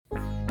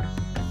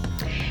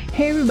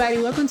Hey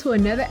everybody, welcome to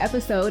another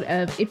episode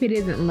of If It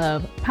Isn't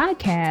Love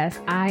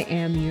podcast. I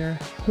am your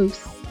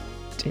host,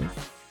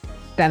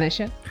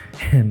 Danisha.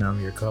 And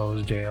I'm your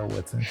co-host, J.L.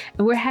 Woodson.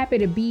 And we're happy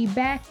to be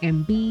back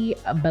and be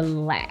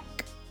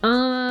black.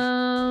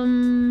 How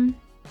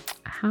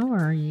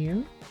are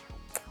you?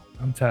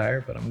 I'm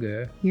tired, but I'm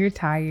good. You're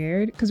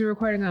tired because we're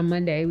recording on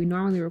Monday. We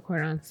normally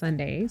record on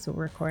Sunday, so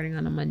we're recording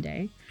on a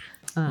Monday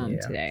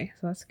today.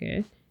 So that's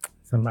good.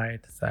 Somebody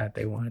decided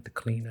they wanted to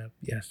clean up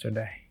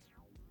yesterday.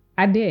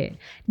 I did.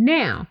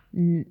 Now,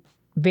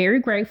 very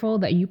grateful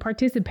that you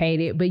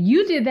participated, but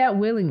you did that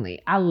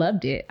willingly. I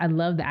loved it. I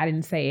love that I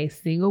didn't say a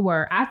single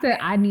word. I said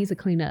I need to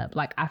clean up.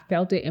 Like I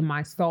felt it in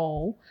my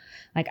soul.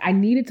 Like I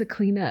needed to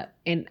clean up.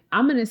 And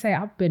I'm going to say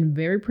I've been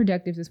very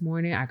productive this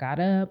morning. I got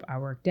up, I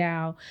worked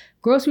out,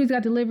 groceries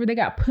got delivered, they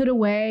got put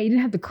away. You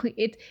didn't have to clean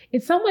it.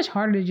 It's so much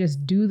harder to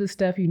just do the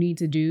stuff you need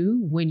to do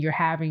when you're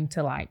having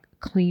to like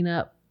clean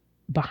up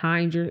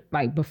behind your,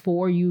 like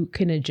before you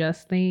can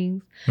adjust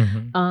things.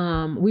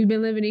 Mm-hmm. We've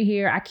been living in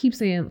here. I keep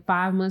saying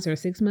 5 months or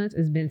 6 months.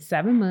 It's been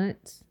 7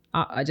 months,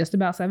 just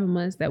about 7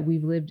 months that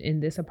we've lived in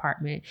this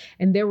apartment.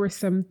 And there were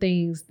some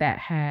things that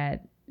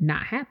had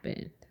not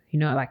happened. You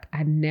know, like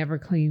I never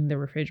cleaned the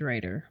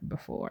refrigerator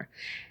before.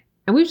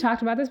 And we've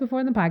talked about this before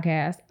in the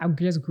podcast. I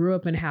just grew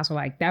up in a house where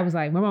like, that was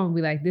like, my mom would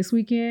be like, this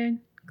weekend,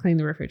 clean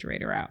the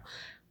refrigerator out.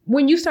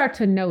 When you start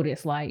to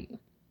notice, like,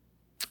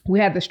 we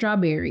had the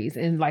strawberries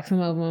and like some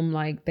of them,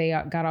 like they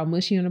got all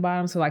mushy on the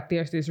bottom. So like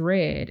there's this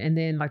red and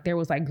then like there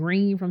was like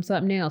green from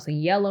something else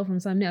and yellow from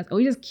something else. And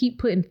we just keep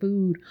putting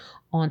food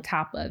on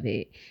top of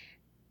it.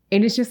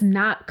 And it's just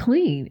not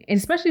clean. And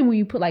especially when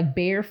you put like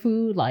bare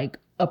food, like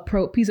a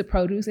piece of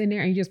produce in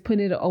there and you just put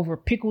it over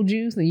pickle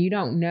juice and you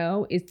don't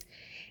know, it's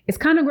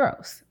kind of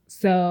gross.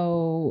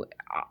 So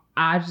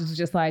I was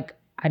just like,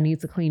 I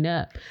need to clean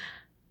up.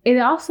 It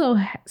also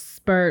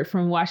spurred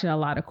from watching a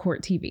lot of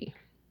court TV.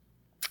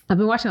 I've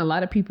been watching a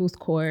lot of People's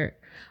Court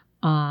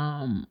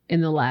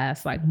in the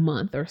last like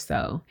month or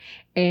so.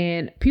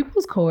 And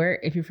People's Court,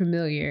 if you're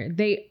familiar,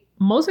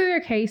 most of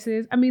their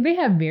cases, I mean, they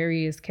have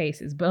various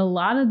cases, but a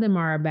lot of them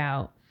are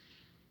about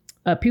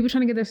people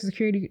trying to get their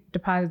security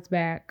deposits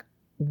back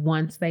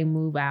once they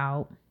move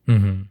out.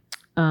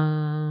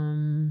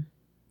 Mm-hmm.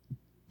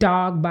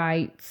 Dog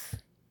bites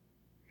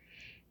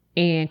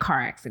and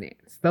car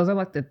accidents. Those are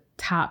like the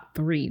top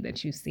 3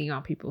 that you see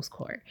on People's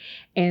Court.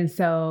 And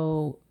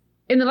so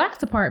in the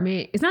last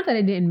apartment, it's not that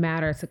it didn't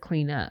matter to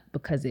clean up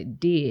because it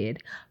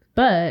did,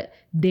 but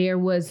there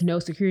was no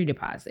security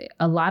deposit.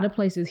 A lot of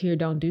places here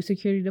don't do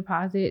security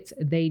deposits.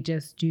 They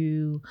just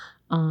do,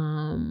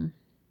 what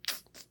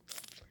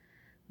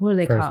do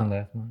they call it? First and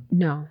last month?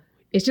 No,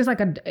 it's just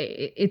like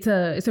it's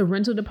a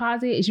rental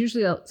deposit. It's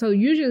usually,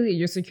 usually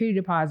your security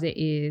deposit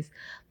is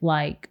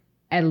like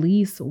at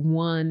least a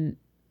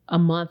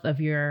month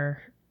of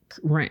your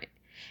rent.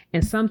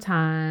 And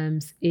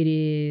sometimes it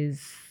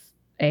is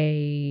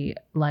a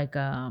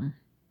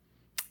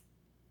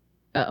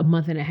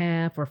month and a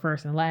half or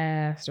first and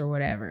last or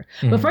whatever.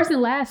 Mm-hmm. But first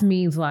and last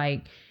means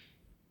like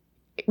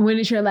when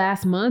it's your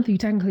last month, you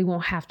technically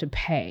won't have to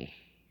pay,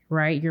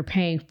 right? You're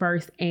paying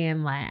first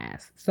and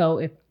last. So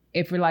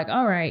if you're like,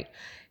 all right,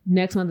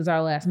 next month is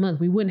our last month,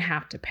 we wouldn't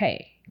have to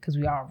pay because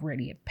we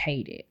already have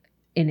paid it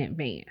in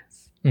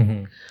advance.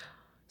 Mm-hmm.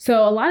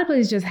 So a lot of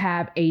places just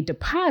have a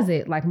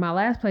deposit. Like my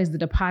last place, the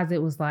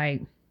deposit was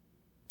like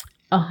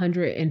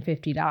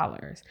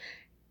 $150.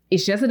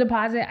 It's just a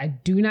deposit. I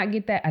did not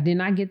get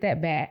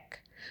that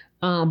back.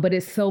 But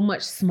it's so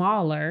much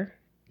smaller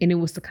and it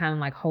was to kind of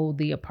like hold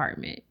the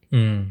apartment.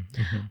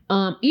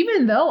 Mm-hmm.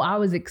 Even though I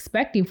was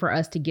expecting for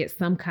us to get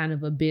some kind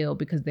of a bill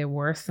because there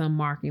were some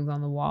markings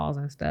on the walls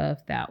and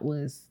stuff that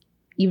was,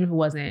 even if it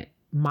wasn't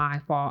my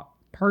fault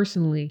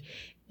personally,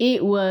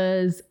 it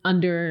was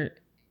under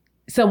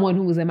someone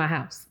who was in my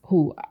house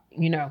who,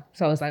 you know,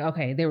 so it's like,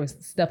 okay, there was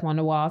stuff on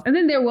the walls. And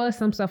then there was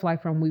some stuff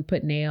like from we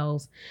put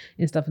nails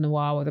and stuff in the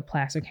wall where the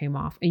plaster came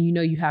off. And, you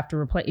know, you have to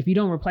replace, if you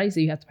don't replace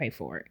it, you have to pay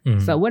for it. Mm-hmm.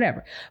 So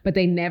whatever. But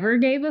they never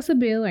gave us a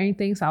bill or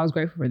anything. So I was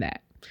grateful for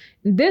that.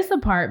 This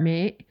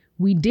apartment,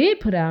 we did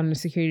put out a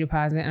security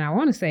deposit. And I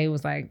want to say it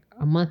was like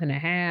a month and a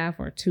half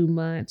or 2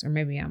 months, or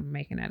maybe I'm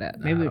making that up.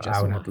 Maybe it was just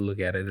I would one. have to look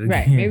at it again.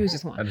 Right. Maybe it was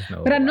just one.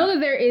 But I know that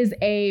there is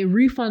a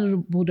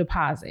refundable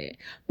deposit,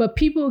 but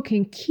people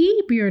can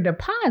keep your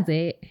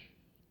deposit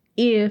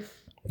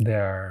if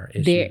there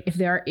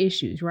are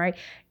issues, right?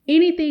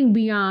 Anything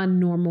beyond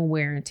normal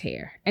wear and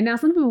tear. And now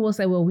some people will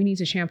say, well, we need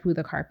to shampoo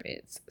the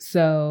carpets,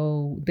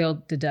 so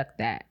they'll deduct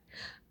that.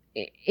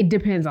 It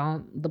depends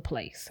on the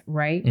place,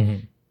 right?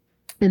 Mm-hmm.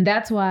 And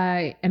that's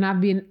why,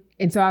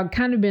 so I've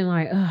kind of been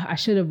like, I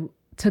should have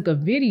took a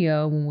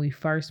video when we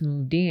first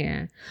moved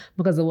in,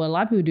 because of what a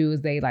lot of people do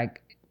is they like,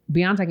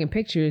 beyond taking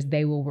pictures,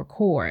 they will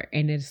record.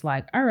 And it's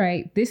like, all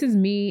right, this is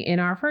me in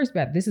our first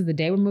bath. This is the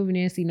day we're moving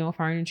in, see no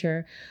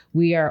furniture.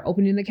 We are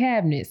opening the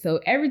cabinet. So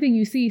everything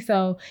you see.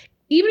 So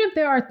even if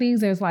there are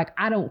things that's like,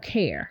 I don't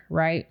care,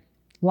 right?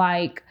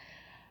 Like,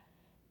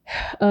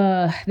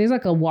 there's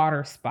like a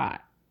water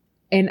spot.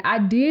 And I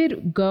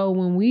did go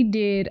when we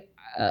did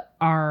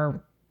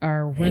our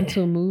or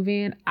rental move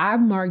in, I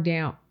marked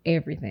down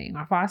everything.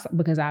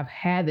 Because I've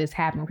had this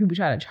happen. People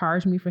try to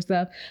charge me for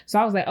stuff. So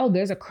I was like, oh,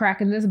 there's a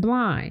crack in this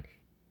blind.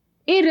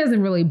 It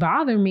doesn't really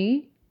bother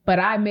me, but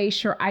I made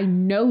sure I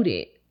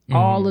noted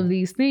all of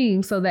these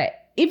things so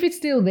that if it's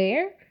still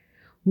there,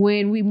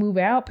 when we move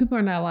out, people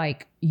are not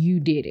like, you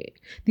did it.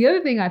 The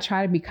other thing I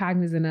try to be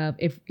cognizant of,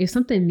 if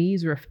something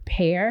needs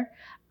repair,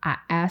 I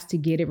ask to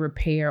get it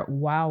repaired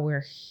while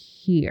we're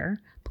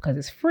here because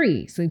it's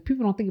free. So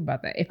people don't think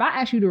about that. If I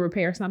ask you to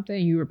repair something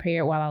and you repair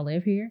it while I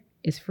live here,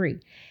 it's free.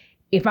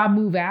 If I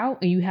move out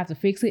and you have to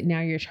fix it,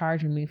 now you're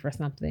charging me for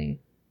something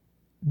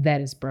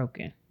that is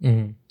broken.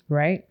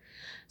 Right?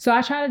 So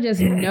I try to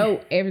just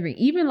note everything.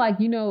 Even like,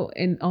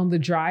 on the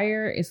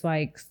dryer, it's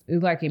like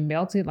it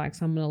melted like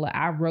some of the,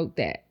 I wrote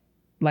that.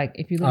 Like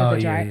if you look at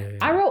the dryer,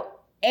 I wrote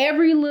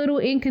every little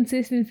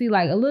inconsistency,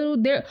 like a little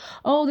there.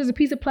 Oh, there's a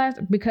piece of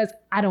plastic because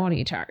I don't want to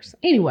get charged.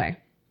 Anyway,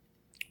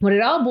 what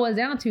it all boils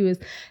down to is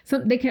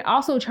they can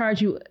also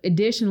charge you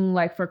additional,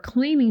 like for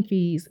cleaning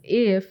fees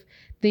if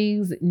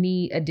things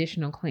need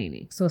additional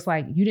cleaning. So it's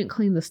like you didn't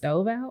clean the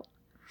stove out.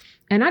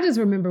 And I just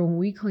remember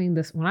when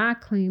I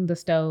cleaned the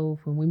stove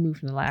when we moved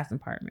from the last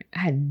apartment, I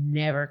had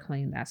never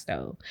cleaned that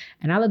stove.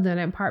 And I lived in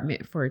that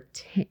apartment for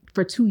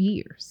 2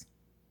 years.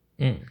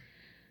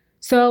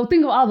 So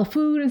think of all the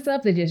food and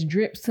stuff that just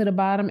drips to the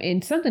bottom.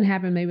 And something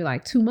happened maybe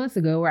like 2 months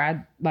ago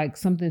where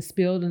something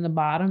spilled in the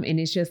bottom. And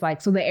it's just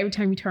like, so that every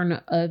time you turn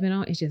the oven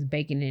on, it's just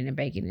baking in and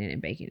baking in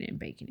and baking in and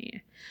baking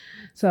in.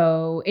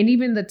 So, and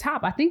even the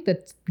top, I think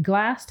the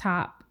glass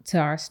top to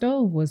our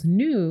stove was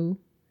new.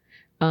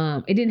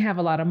 It didn't have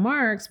a lot of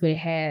marks, but it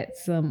had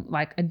some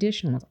like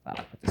additional ones. I thought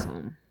I put this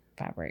on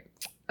vibrate.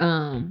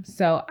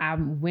 So I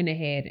went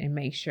ahead and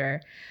made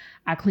sure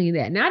I cleaned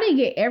that. Now I didn't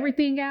get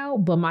everything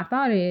out, but my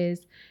thought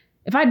is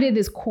if I did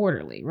this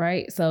quarterly,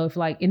 right? So if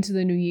like into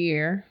the new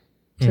year,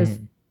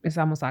 it's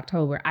almost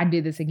October, I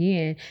did this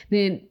again,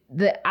 then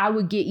I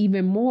would get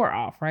even more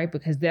off, right?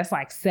 Because that's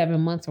like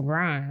 7 months of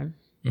grime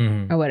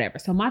or whatever.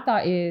 So my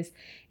thought is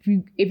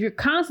if you're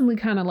constantly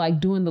kind of like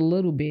doing the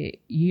little bit,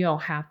 you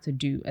don't have to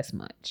do as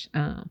much.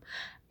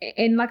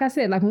 And like I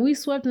said, like when we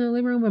swept in the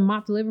living room and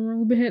mopped the living room,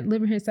 we've been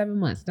living here 7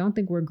 months. Don't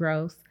think we're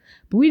gross,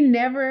 but we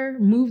never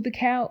moved the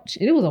couch.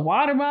 And it was a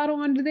water bottle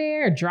under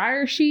there, a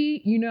dryer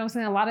sheet, you know what I'm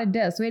saying? A lot of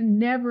dust. So it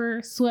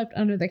never swept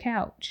under the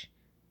couch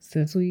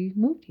since we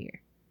moved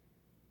here.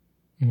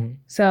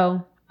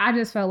 So I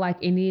just felt like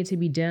it needed to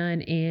be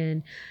done.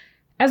 And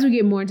as we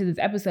get more into this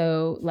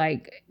episode,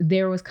 like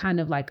there was kind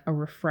of like a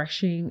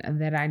refreshing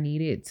that I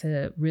needed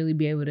to really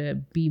be able to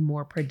be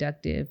more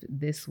productive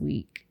this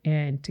week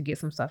and to get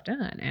some stuff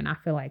done. And I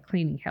feel like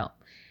cleaning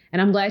helped. And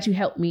I'm glad you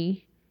helped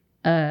me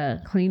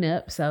clean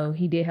up. So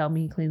he did help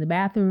me clean the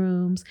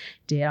bathrooms,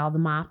 did all the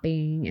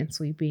mopping and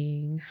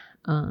sweeping.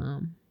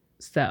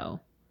 So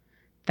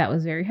that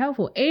was very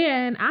helpful.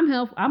 And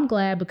I'm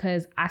glad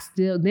because I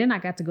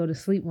got to go to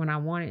sleep when I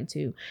wanted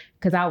to,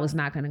 because I was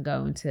not going to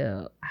go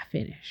until I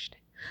finished.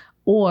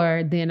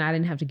 Or then I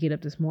didn't have to get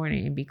up this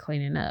morning and be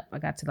cleaning up. I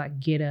got to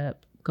like get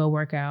up, go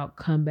work out,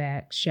 come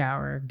back,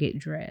 shower, get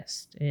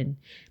dressed, and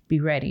be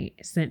ready.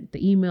 Sent the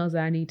emails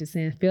that I need to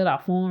send, filled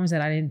out forms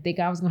that I didn't think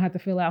I was going to have to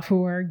fill out for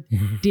work.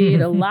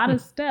 Did a lot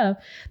of stuff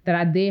that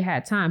I did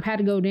have time. Had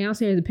to go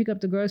downstairs to pick up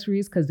the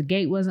groceries because the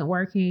gate wasn't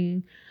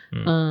working.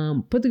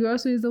 Put the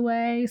groceries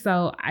away.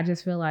 So I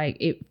just feel like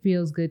it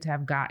feels good to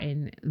have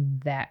gotten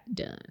that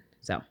done.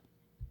 So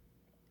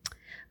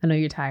I know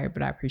you're tired,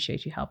 but I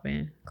appreciate you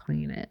helping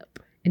clean up.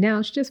 And now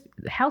it's just,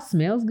 the house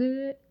smells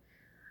good.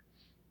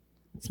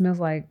 It smells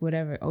like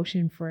whatever,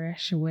 ocean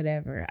fresh or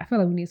whatever. I feel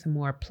like we need some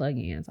more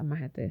plug-ins.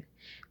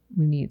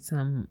 We need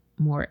some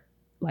more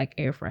like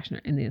air freshener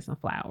and then some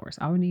flowers.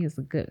 All we need is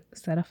a good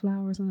set of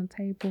flowers on the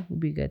table. We'll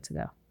be good to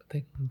go. But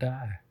they gonna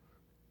die.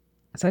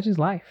 Such is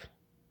life.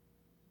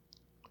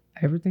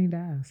 Everything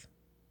dies.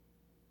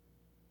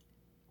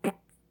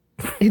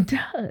 It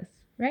does,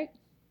 right?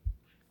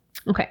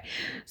 Okay.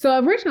 So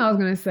originally I was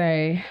going to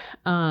say,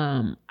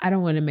 I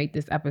don't want to make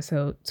this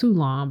episode too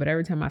long, but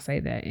every time I say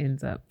that it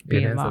ends up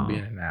being long.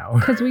 Being an hour.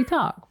 Because we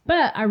talk.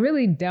 But I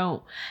really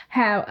don't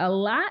have a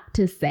lot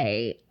to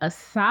say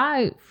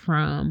aside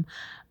from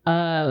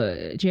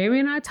Jeremy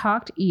and I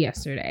talked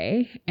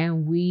yesterday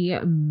and we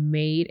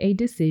made a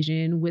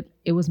decision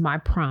it was my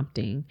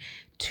prompting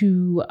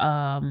to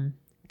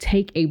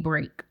take a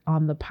break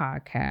on the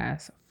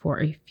podcast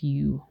for a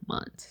few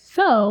months.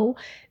 So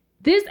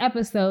this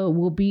episode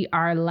will be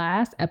our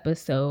last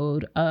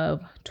episode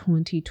of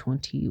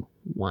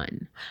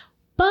 2021,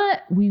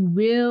 but we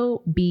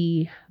will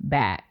be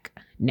back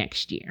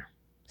next year.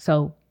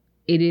 So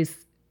it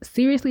is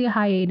seriously a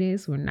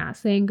hiatus. We're not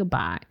saying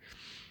goodbye.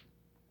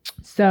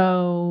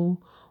 So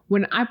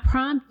when I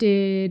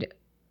prompted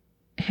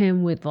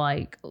him with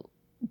like,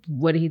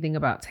 what did he think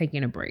about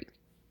taking a break?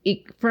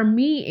 For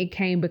me, it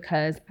came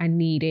because I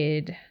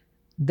needed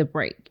the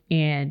break,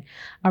 and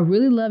I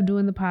really love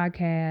doing the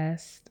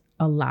podcast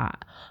a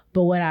lot.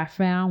 But what I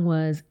found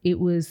was it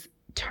was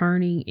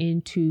turning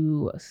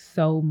into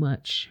so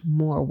much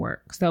more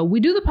work. So we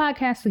do the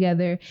podcast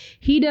together.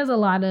 He does a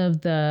lot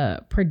of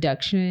the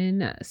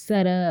production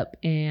setup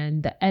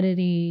and the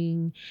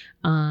editing,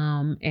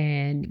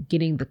 and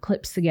getting the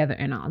clips together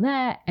and all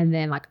that. And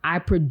then like I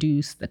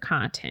produce the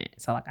content.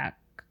 So like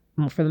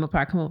for the most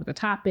part, I come up with the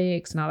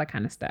topics and all that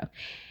kind of stuff.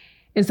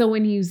 And so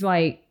when he's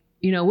like,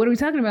 you know, what are we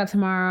talking about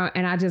tomorrow?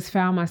 And I just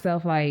found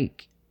myself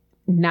like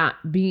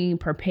not being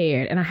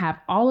prepared. And I have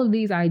all of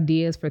these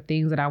ideas for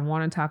things that I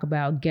want to talk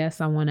about, guests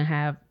I want to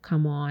have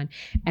come on,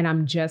 and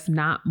I'm just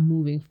not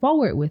moving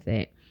forward with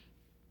it.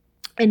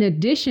 In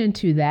addition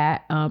to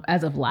that,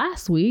 as of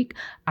last week,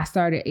 I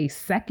started a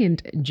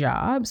second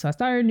job. So I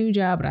started a new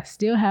job, but I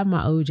still have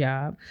my old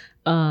job.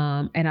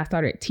 And I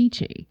started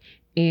teaching,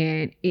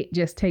 and it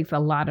just takes a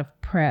lot of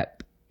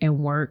prep and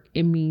work.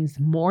 It means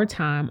more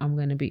time I'm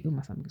going to be,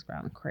 my stomach's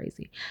growling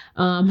crazy.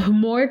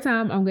 More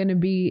time I'm going to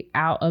be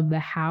out of the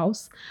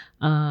house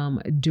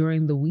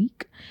during the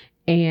week.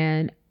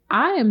 And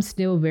I am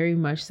still very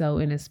much so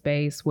in a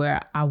space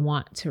where I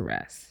want to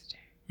rest,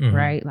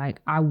 right? Like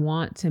I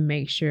want to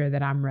make sure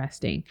that I'm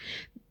resting.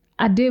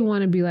 I did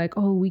want to be like,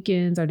 oh,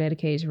 weekends are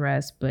dedicated to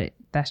rest, but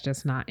that's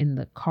just not in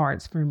the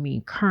cards for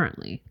me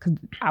currently, because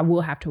I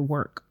will have to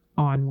work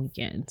on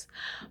weekends.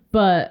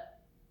 But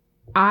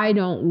I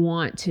don't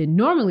want to,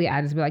 normally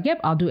I just be like, yep,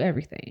 I'll do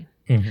everything.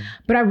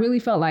 But I really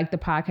felt like the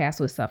podcast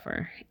would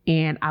suffer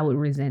and I would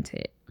resent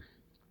it.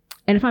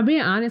 And if I'm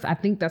being honest, I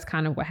think that's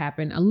kind of what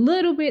happened a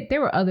little bit.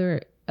 There were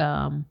other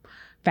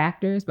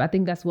factors, but I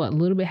think that's what a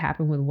little bit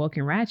happened with Woke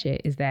and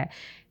Ratchet, is that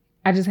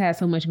I just had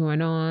so much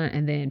going on,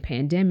 and then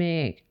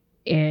pandemic,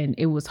 and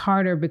it was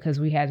harder because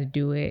we had to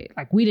do it.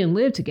 Like we didn't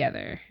live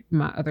together.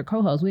 My other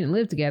co-hosts, we didn't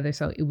live together.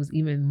 So it was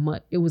even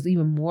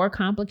more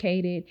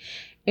complicated,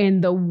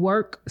 and the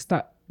work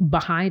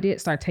behind it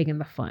started taking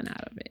the fun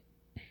out of it.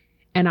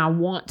 And I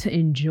want to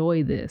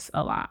enjoy this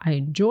a lot. I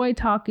enjoy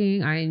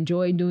talking. I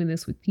enjoy doing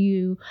this with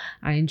you.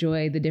 I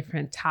enjoy the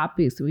different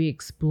topics we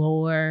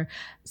explore.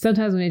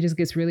 Sometimes when it just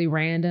gets really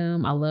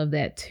random, I love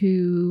that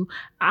too.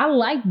 I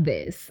like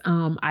this.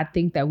 I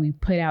think that we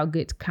put out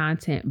good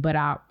content, but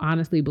I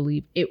honestly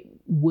believe it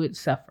would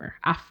suffer.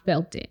 I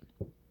felt it.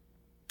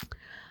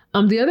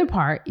 The other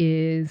part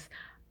is,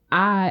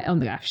 I don't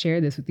think I've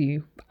shared this with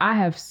you. I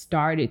have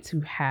started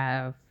to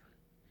have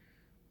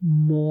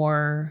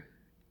more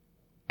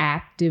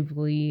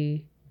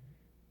actively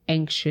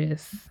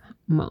anxious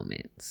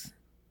moments,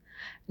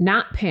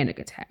 not panic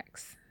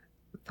attacks.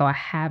 So I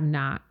have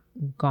not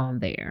gone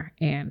there,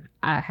 and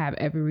I have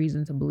every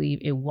reason to believe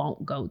it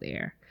won't go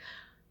there.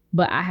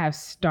 But I have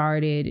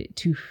started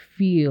to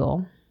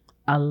feel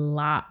a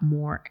lot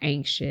more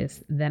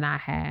anxious than I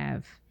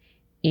have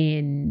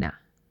in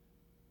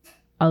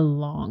a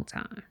long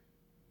time.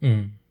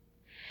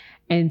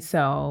 And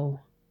so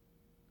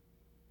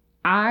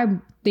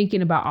I'm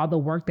thinking about all the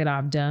work that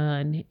I've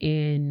done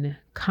in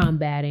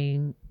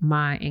combating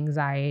my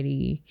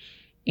anxiety,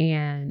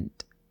 and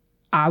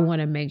I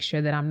want to make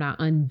sure that I'm not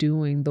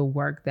undoing the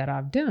work that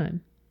I've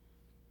done.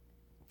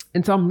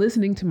 And so I'm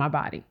listening to my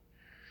body.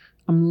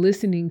 I'm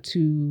listening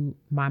to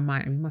my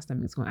mind. I mean, my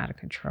stomach's going out of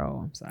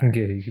control. I'm sorry.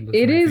 Okay, you can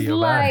listen it to is your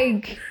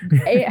like,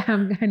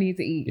 I need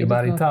to eat. Your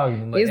body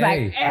talking. Like, it's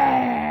hey. like,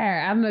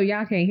 I don't know,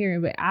 y'all can't hear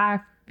it, but I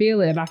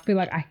feel it. I feel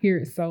like I hear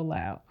it so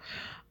loud.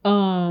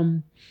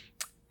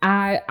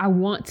 I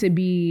want to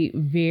be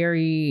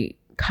very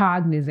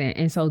cognizant.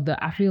 And so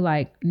I feel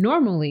like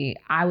normally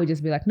I would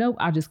just be like, nope,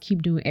 I'll just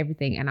keep doing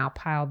everything, and I'll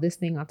pile this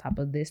thing on top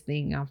of this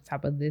thing, on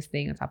top of this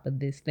thing, on top of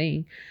this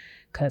thing.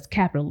 Because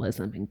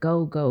capitalism and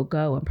go,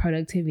 and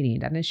productivity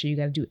and that shit, you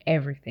got to do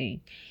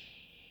everything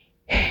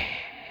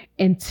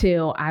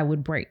until I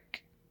would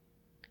break.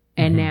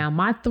 And now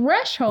my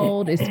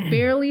threshold is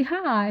fairly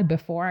high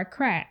before I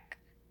crack.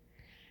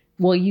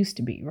 Well, it used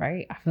to be,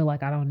 right? I feel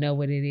like I don't know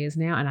what it is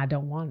now, and I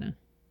don't want to.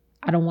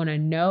 I don't want to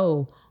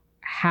know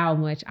how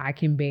much I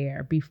can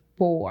bear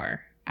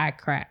before I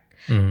crack.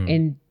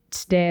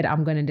 Instead,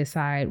 I'm going to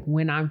decide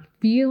when I'm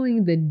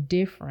feeling the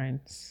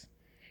difference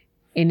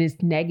and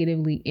it's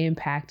negatively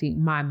impacting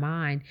my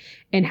mind.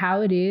 And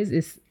how it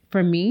is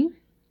for me,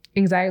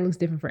 anxiety looks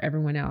different for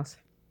everyone else.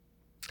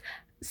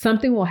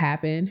 Something will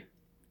happen,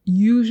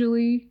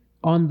 usually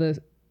on the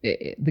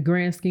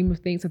grand scheme of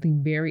things,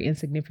 something very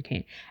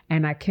insignificant,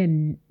 and I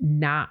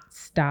cannot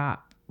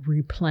stop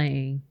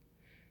replaying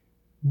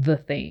the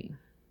thing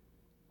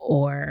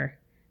or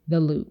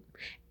the loop.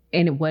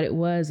 And what it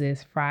was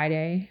is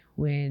Friday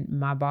when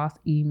my boss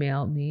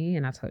emailed me,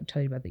 and I told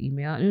you about the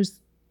email, and it was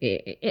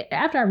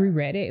after I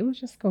reread it, it was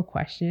just a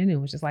question. It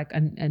was just like a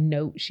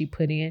note she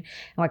put in. And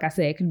like I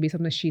said, it could be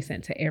something she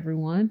sent to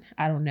everyone.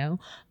 I don't know.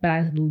 But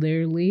I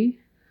literally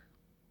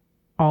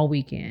all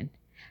weekend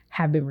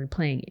have been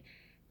replaying it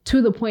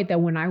to the point that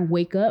when I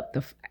wake up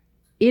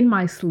in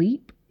my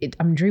sleep,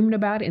 I'm dreaming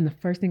about it. And the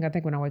first thing I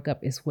think when I wake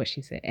up is what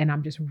she said. And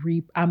I'm just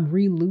I'm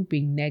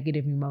re-looping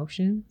negative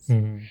emotions.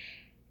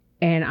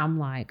 And I'm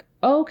like,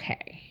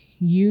 okay,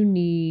 you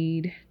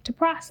need to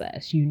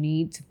process, you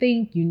need to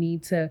think, you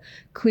need to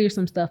clear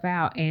some stuff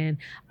out. And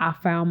I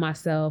found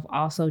myself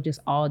also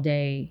just all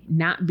day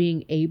not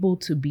being able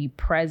to be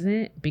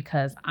present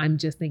because I'm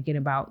just thinking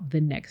about the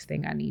next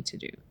thing I need to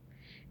do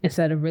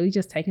instead of really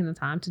just taking the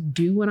time to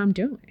do what I'm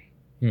doing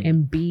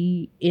and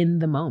be in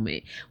the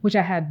moment, which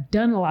I had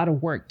done a lot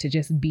of work to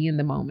just be in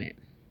the moment.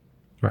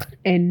 Right.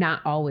 And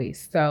not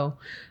always. So,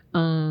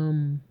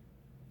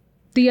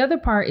 the other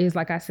part is,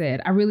 like I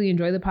said, I really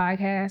enjoy the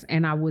podcast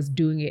and I was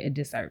doing it a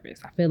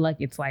disservice. I feel like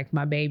it's like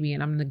my baby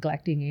and I'm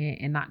neglecting it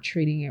and not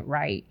treating it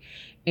right.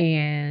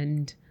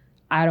 And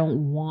I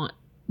don't want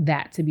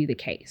that to be the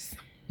case.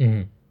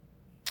 Mm-hmm.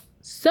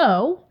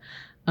 So,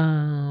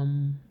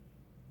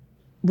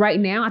 right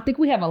now, I think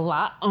we have a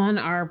lot on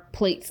our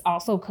plates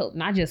also,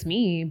 not just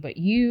me, but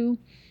you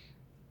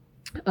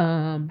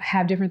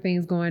have different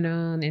things going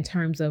on in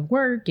terms of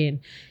work and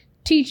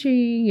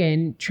teaching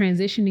and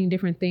transitioning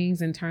different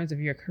things in terms of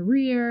your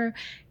career,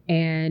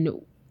 and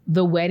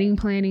the wedding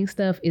planning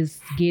stuff is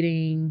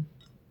getting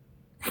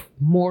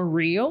more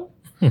real.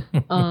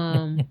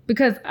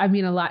 Because I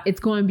mean,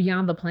 it's going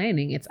beyond the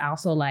planning. It's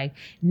also like,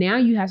 now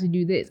you have to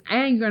do this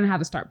and you're going to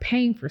have to start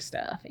paying for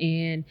stuff.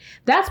 And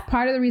that's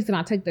part of the reason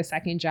I took the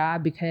second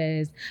job,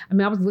 because I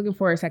mean, I was looking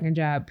for a second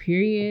job,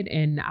 period.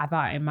 And I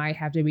thought it might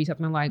have to be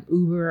something like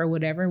Uber or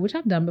whatever, which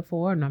I've done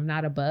before and I'm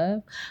not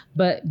above,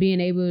 but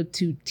being able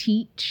to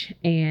teach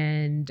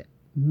and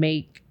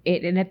make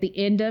it, and at the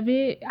end of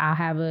it, I'll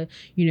have a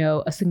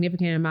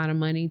significant amount of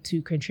money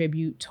to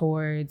contribute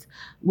towards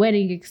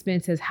wedding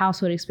expenses,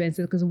 household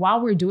expenses, because while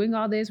we're doing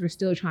all this, we're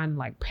still trying to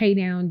like pay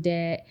down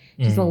debt,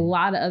 just a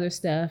lot of other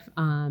stuff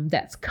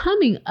that's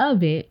coming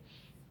of it.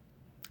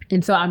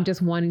 And so I'm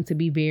just wanting to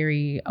be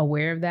very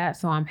aware of that.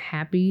 So I'm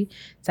happy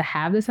to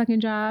have the second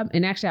job.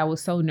 And actually, I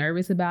was so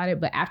nervous about it,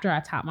 but after I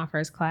taught my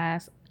first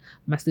class,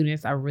 my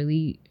students are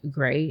really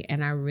great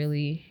and I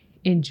really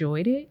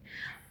enjoyed it.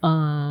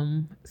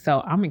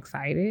 So I'm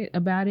excited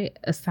about it,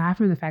 aside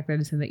from the fact that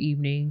it's in the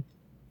evening.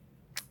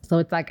 So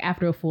it's like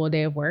after a full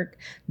day of work,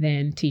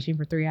 then teaching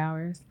for 3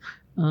 hours.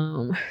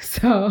 It's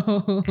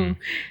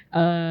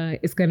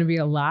going to be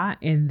a lot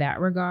in that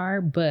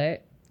regard,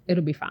 but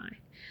it'll be fine.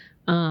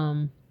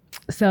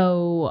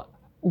 So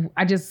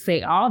I just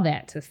say all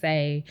that to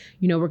say,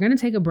 we're going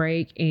to take a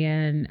break.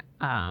 And,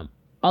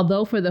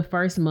 although for the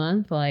first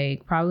month,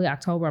 like probably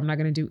October, I'm not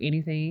going to do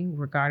anything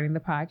regarding the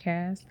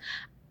podcast.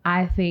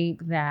 I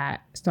think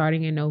that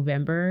starting in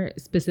November,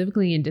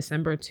 specifically in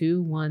December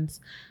too,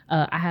 once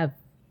I have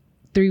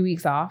 3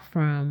 weeks off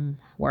from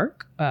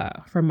work,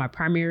 from my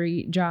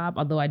primary job,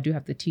 although I do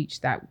have to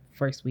teach that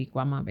first week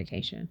while I'm on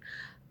vacation.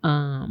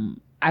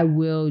 I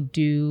will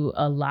do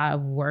a lot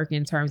of work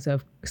in terms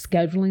of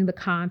scheduling the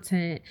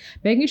content,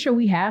 making sure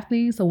we have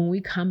things. So when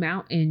we come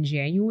out in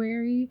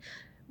January,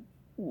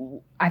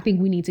 I think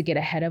we need to get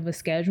ahead of a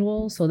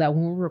schedule so that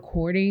when we're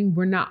recording,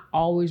 we're not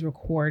always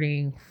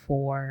recording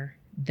for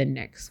the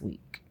next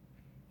week,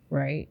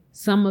 right?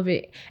 Some of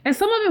it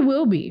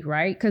will be,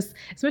 right? Because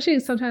especially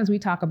sometimes we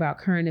talk about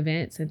current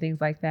events and things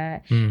like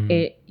that.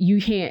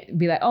 You can't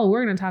be like, oh,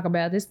 we're going to talk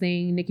about this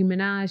thing Nicki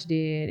Minaj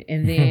did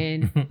and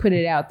then put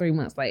it out 3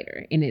 months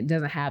later, and it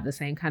doesn't have the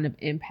same kind of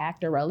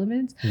impact or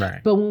relevance. Right.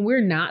 But when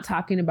we're not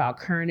talking about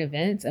current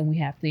events and we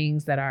have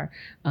things that are,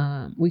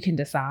 we can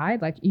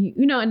decide, like,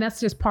 and that's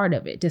just part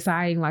of it,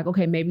 deciding like,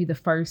 okay, maybe the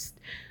first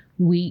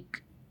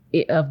week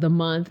of the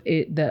month,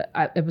 the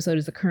episode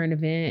is a current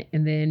event,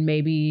 and then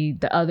maybe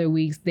the other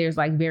weeks there's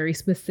like very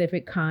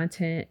specific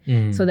content,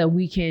 so that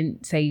we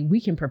can say we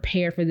can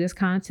prepare for this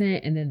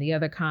content, and then the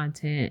other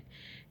content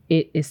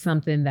it is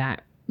something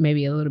that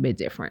maybe a little bit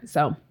different.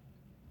 So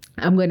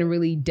I'm going to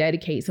really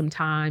dedicate some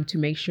time to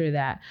make sure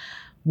that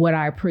what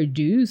I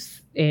produce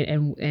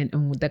and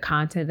the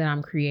content that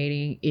I'm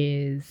creating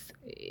is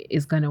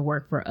going to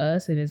work for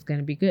us and it's going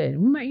to be good.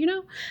 We might,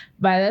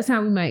 by that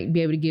time we might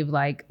be able to give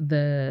like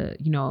the,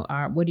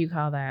 our, what do you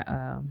call that?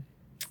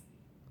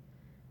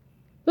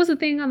 What's the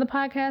thing on the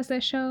podcast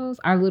that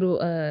shows our little,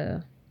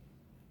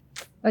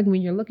 like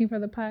when you're looking for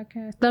the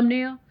podcast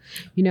thumbnail,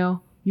 you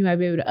might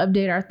be able to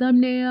update our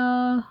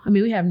thumbnail. I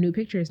mean, we have new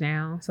pictures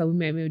now, so we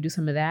may be able to do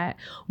some of that.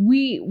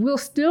 We will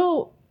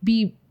still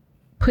be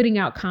putting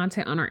out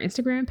content on our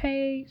Instagram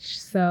page.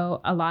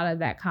 So a lot of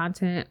that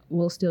content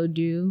we'll still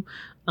do.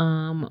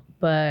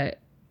 But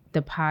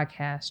the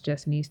podcast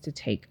just needs to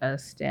take a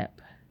step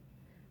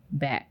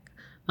back.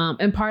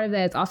 And part of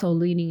that is also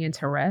leaning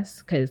into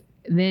rest, because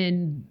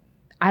then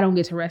I don't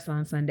get to rest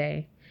on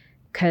Sunday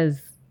because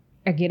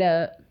I get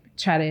up,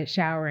 try to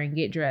shower and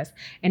get dressed.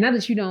 And not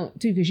that you don't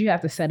too, because you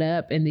have to set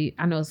up, and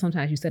I know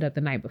sometimes you set up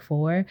the night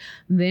before.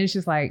 And then it's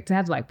just like to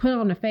have to like put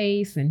on the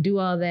face and do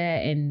all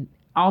that. And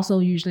also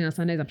usually on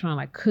Sundays I'm trying to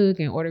like cook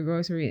and order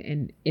groceries,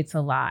 and it's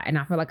a lot. And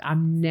I feel like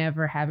I'm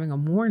never having a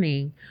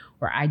morning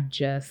where I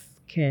just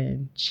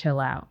can chill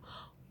out,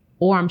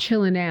 or I'm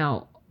chilling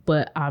out,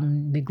 but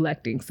I'm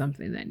neglecting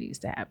something that needs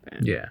to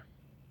happen. Yeah.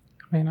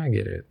 I mean, I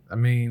get it. I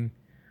mean,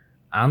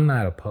 I'm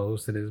not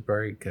opposed to this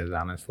break because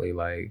honestly,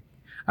 like,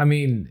 I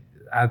mean,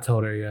 I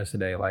told her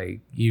yesterday,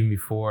 like, even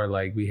before,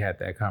 like, we had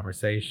that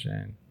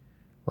conversation,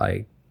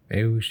 like,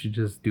 maybe we should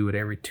just do it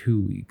every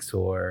 2 weeks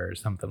or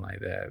something like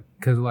that.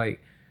 Because,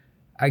 like,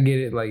 I get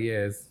it. Like,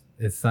 yeah,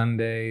 it's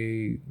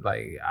Sunday.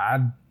 Like,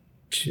 I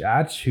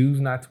choose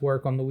not to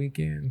work on the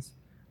weekends.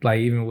 Like,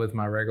 even with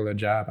my regular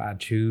job, I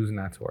choose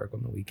not to work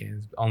on the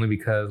weekends. Only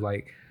because,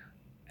 like,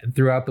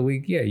 throughout the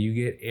week, yeah, you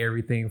get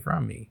everything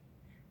from me.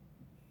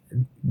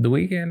 The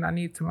weekend, I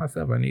need to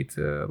myself. I need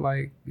to,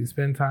 like,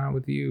 spend time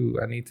with you.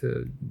 I need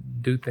to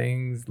do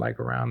things, like,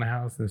 around the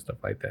house and stuff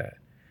like that.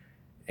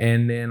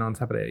 And then on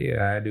top of that,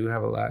 yeah, I do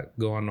have a lot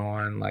going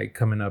on, like,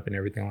 coming up and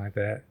everything like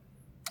that.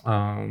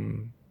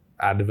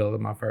 I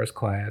developed my first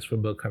class for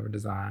book cover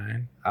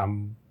design.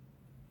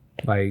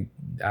 I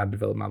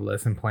developed my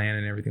lesson plan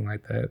and everything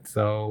like that.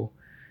 So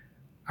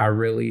I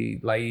really,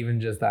 like, even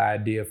just the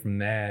idea from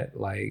that,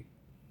 like,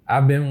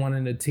 I've been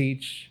wanting to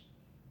teach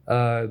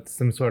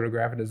some sort of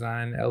graphic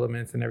design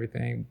elements and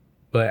everything,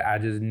 but I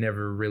just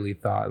never really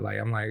thought, like,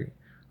 I'm like,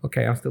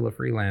 okay, I'm still a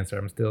freelancer.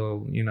 I'm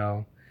still,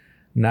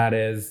 not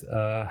as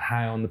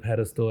high on the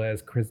pedestal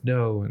as Chris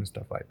Do and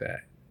stuff like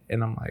that.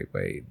 And I'm like,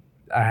 wait,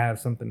 I have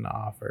something to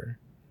offer.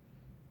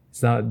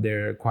 So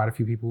there are quite a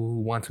few people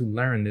who want to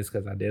learn this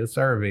because I did a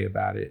survey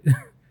about it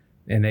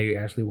and they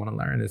actually want to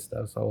learn this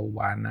stuff. So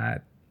why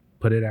not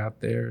put it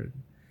out there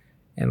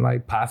and,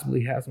 like,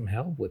 possibly have some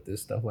help with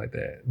this stuff like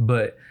that?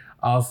 But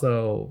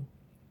also,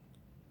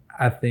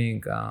 I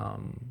think,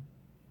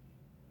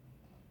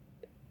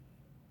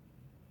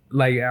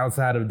 like,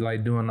 outside of,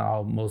 like, doing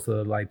most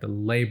of, like, the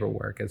labor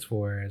work as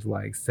far as,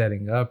 like,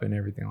 setting up and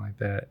everything like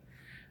that,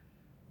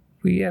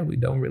 we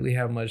don't really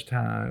have much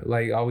time.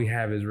 Like, all we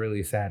have is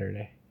really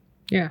Saturday.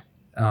 Yeah.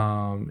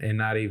 And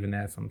not even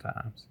that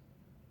sometimes.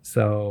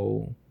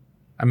 So,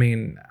 I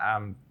mean,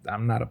 I'm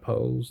not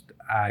opposed.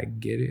 I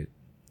get it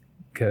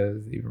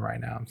because even right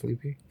now I'm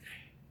sleepy,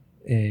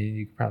 and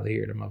you can probably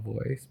hear it in my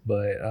voice.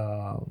 But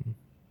I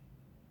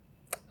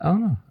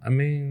don't know. I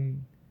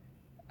mean,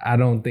 I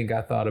don't think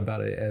I thought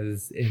about it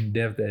as in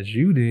depth as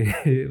you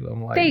did.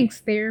 I'm like,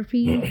 thanks,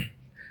 therapy.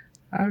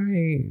 I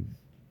mean,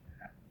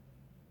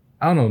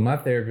 I don't know. My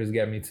therapist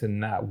got me to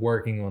not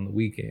working on the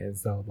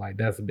weekends, so, like,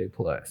 that's a big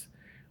plus.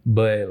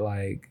 But,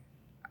 like,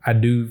 I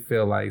do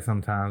feel like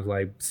sometimes,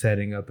 like,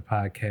 setting up the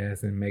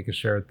podcast and making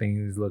sure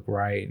things look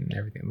right and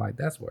everything, like,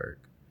 that's work.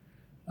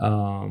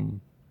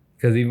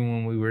 Because even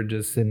when we were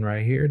just sitting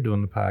right here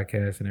doing the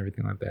podcast and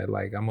everything like that,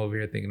 like, I'm over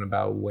here thinking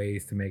about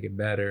ways to make it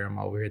better. I'm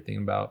over here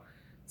thinking about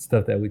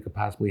stuff that we could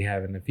possibly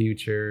have in the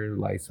future.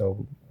 Like,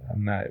 so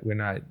we're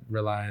not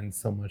relying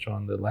so much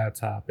on the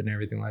laptop and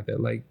everything like that,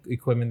 like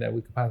equipment that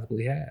we could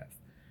possibly have.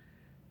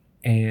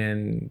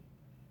 And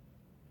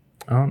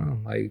I don't know,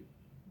 like,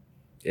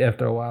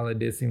 after a while, it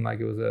did seem like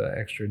it was an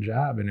extra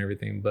job and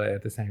everything, but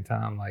at the same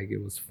time, like,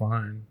 it was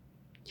fun.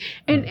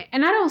 And I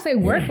don't say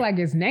work like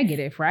it's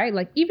negative, right?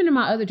 Like, even in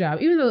my other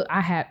job, even though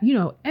I have,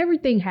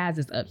 everything has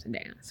its ups and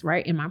downs,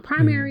 right? In my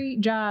primary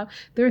job,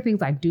 there are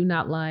things I do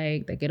not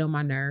like that get on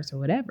my nerves or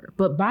whatever.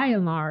 But by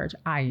and large,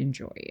 I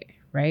enjoy it,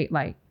 right?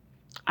 Like,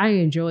 I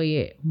enjoy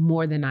it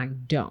more than I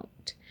don't.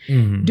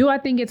 Mm-hmm. Do I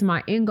think it's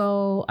my end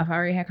goal? I've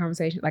already had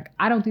conversations. Like,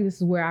 I don't think this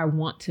is where I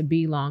want to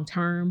be long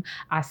term.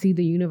 I see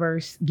the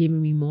universe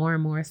giving me more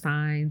and more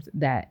signs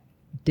that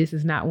this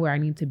is not where I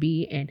need to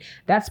be. And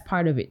that's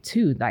part of it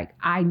too. Like,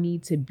 I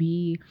need to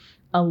be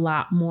a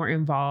lot more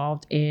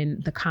involved in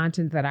the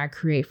content that I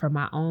create for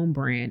my own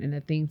brand and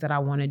the things that I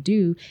want to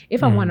do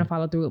if I want to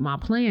follow through with my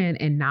plan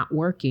and not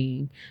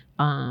working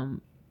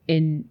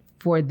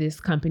for this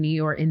company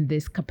or in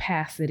this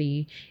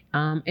capacity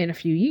in a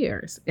few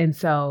years. And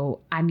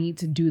so I need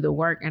to do the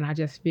work. And I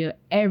just feel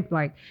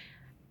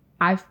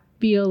I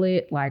feel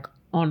it, like,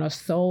 on a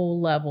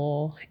soul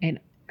level, and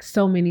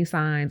so many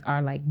signs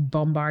are, like,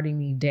 bombarding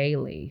me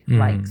daily,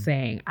 like,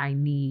 saying I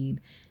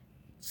need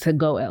to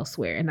go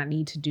elsewhere and I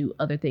need to do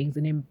other things.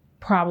 And it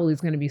probably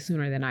is going to be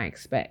sooner than I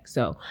expect.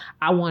 So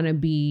I want to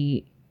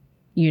be,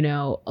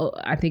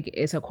 I think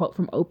it's a quote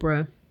from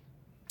Oprah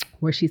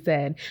where she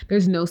said,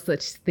 there's no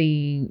such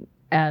thing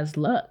as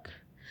luck.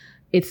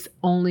 It's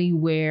only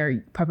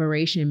where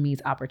preparation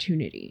meets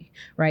opportunity,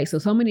 right?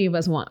 So many of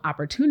us want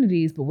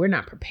opportunities, but we're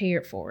not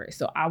prepared for it.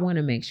 So I want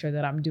to make sure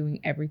that I'm doing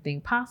everything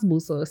possible.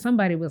 So if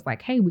somebody was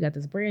like, hey, we got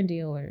this brand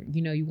deal, or,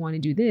 you want to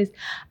do this,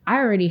 I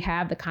already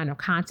have the kind of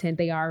content.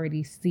 They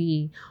already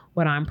see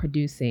what I'm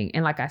producing.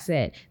 And like I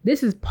said,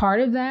 this is part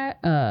of that.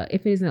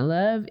 If It Isn't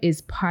Love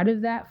is part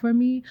of that for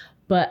me,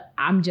 but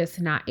I'm just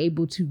not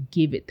able to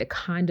give it the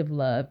kind of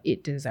love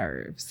it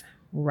deserves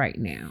right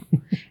now.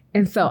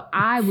 And so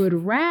I would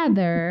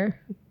rather,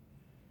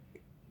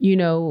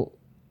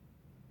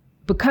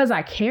 because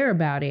I care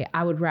about it,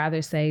 I would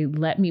rather say,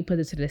 let me put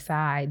it to the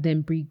side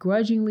than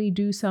begrudgingly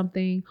do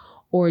something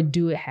or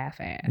do it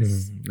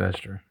half-assed. That's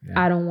true. Yeah.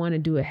 I don't want to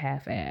do it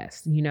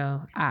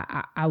half-assed.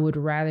 I would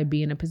rather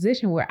be in a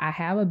position where I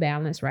have a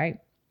balance, right?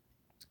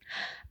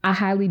 I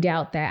highly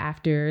doubt that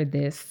after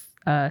this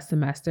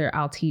semester,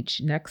 I'll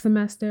teach next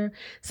semester,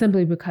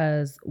 simply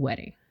because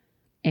wedding.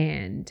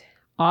 And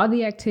all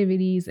the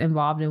activities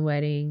involved in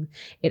weddings.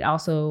 It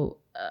also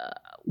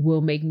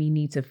will make me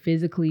need to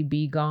physically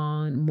be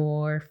gone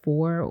more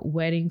for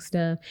wedding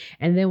stuff.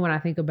 And then when I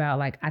think about,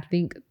 like, I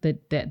think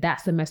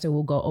that semester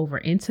will go over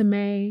into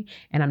May,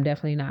 and I'm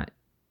definitely not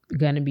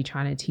going to be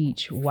trying to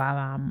teach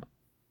while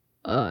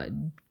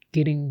I'm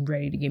getting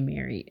ready to get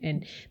married.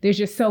 And there's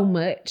just so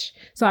much.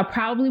 So I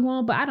probably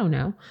won't, but I don't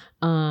know.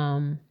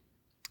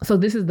 So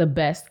this is the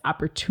best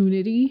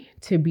opportunity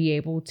to be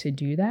able to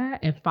do that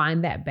and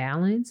find that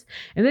balance.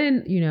 And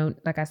then, you know,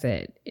 like I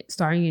said,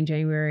 starting in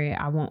January,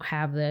 I won't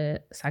have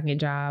the second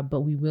job,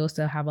 but we will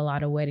still have a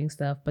lot of wedding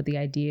stuff. But the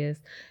idea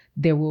is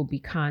there will be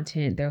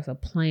content, there's a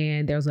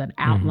plan, there's an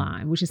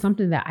outline, which is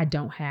something that I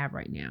don't have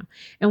right now.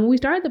 And when we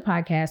started the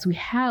podcast, we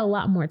had a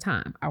lot more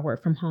time. I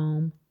work from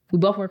home. We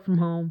both work from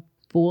home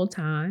full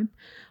time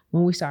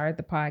when we started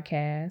the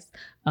podcast.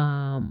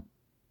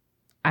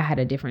 I had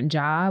a different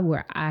job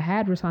where I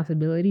had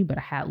responsibility, but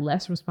I had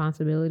less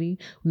responsibility.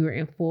 We were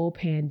in full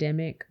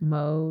pandemic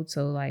mode.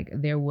 So like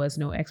there was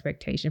no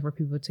expectation for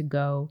people to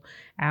go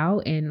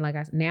out. And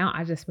like now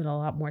I just spend a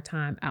lot more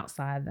time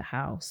outside the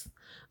house.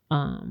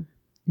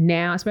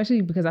 Now,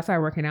 especially because I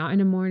started working out in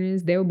the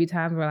mornings, there will be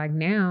times where like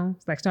now,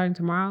 it's like starting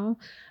tomorrow,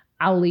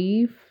 I'll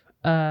leave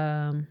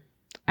at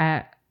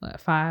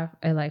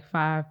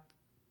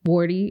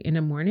 5:40 in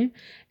the morning.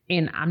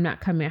 And I'm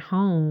not coming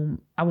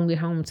home. I won't get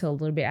home until a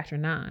little bit after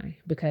 9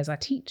 because I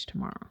teach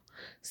tomorrow.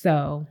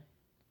 So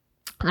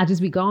I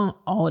just be gone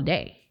all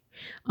day.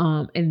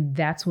 And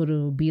that's what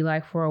it'll be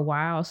like for a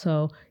while.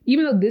 So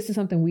even though this is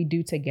something we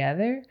do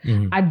together,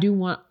 I do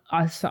want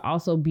us to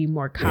also be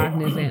more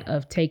cognizant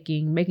of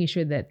making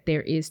sure that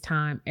there is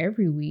time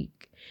every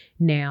week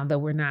now that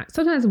we're not.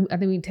 Sometimes I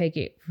think we take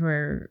it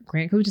for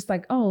granted because we're just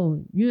like,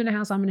 oh, you in the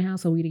house, I'm in the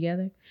house, so we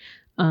together.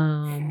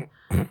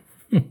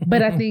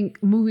 But I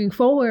think moving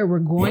forward, we're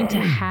going to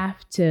have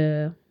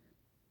to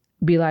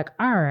be like,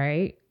 all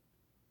right,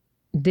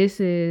 this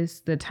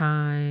is the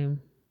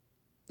time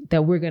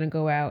that we're going to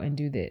go out and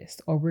do this,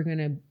 or we're going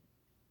to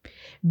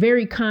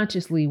very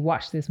consciously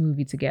watch this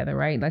movie together,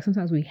 right? Like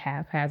sometimes we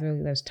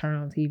haphazardly, let's turn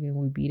on TV and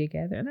we be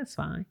together, and that's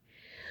fine.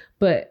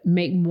 But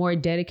make more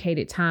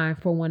dedicated time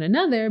for one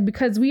another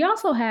because we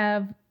also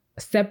have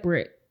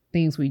separate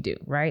things we do,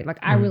 right? Like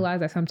I realize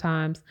that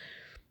sometimes,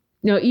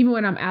 you know, even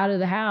when I'm out of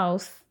the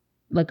house,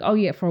 like, oh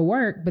yeah, for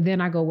work, but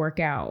then I go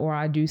work out or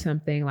I do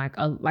something like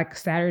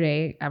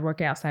Saturday, I work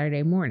out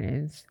Saturday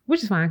mornings,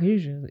 which is fine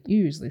because you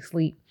usually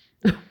sleep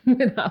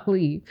when I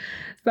leave.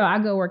 So I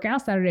go work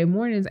out Saturday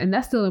mornings and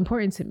that's still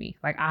important to me.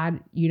 Like I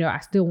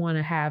still want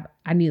to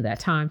I need that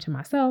time to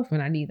myself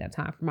and I need that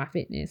time for my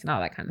fitness and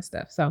all that kind of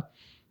stuff. So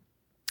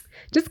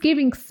just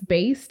giving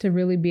space to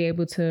really be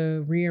able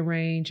to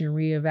rearrange and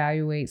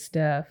reevaluate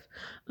stuff.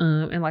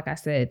 And like I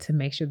said, to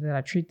make sure that I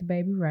treat the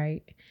baby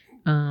right.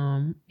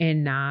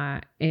 And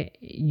not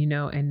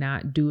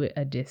do it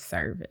a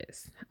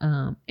disservice.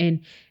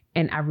 And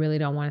I really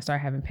don't want to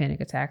start having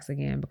panic attacks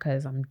again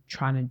because I'm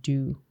trying to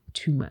do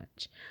too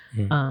much.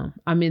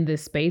 I'm in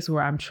this space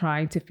where I'm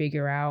trying to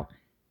figure out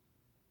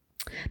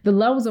the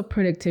levels of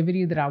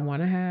productivity that I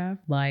want to have.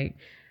 Like,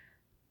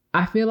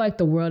 I feel like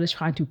the world is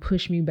trying to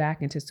push me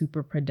back into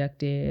super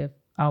productive,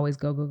 always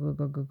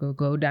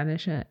go down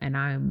this shit. And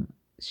I'm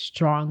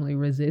strongly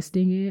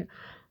resisting it.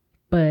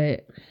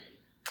 But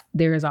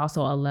there is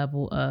also a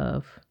level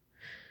of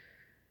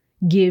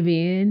give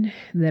in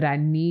that I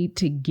need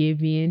to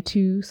give in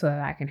to so that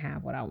I can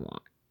have what I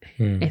want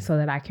and so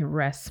that I can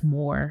rest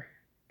more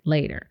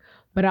later.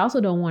 But I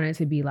also don't want it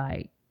to be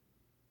like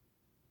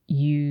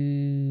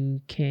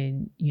you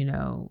can,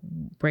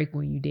 break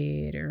when you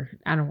dead, or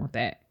I don't want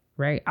that,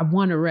 right? I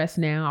want to rest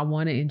now. I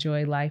want to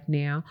enjoy life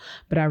now,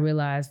 but I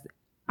realize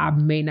I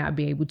may not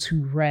be able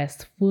to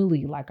rest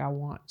fully like I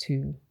want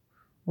to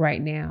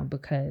right now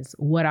because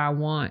what I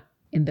want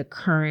in the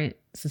current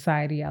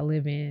society I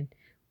live in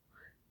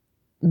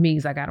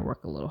means I got to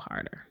work a little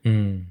harder.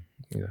 Yeah.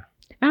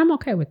 And I'm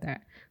okay with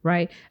that,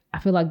 right? I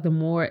feel like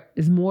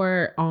is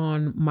more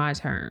on my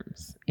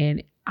terms,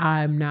 and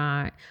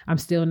I'm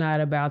still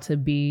not about to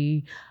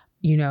be,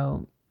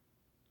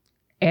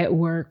 at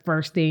work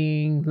first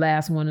thing,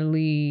 last one to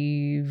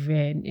leave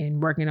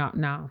and working out.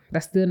 No,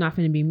 that's still not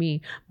going to be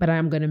me, but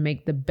I'm going to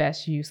make the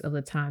best use of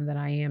the time that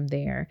I am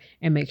there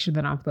and make sure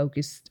that I'm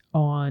focused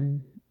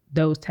on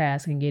those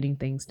tasks and getting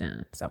things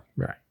done. So,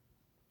 right.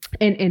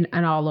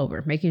 And all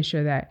over, making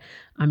sure that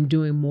I'm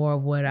doing more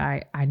of what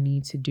I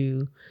need to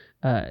do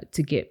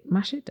to get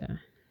my shit done.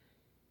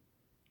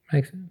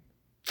 Makes sense.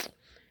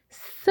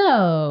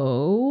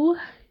 So,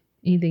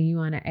 anything you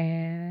want to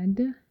add?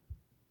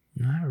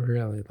 Not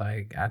really.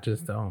 Like, I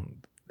just don't.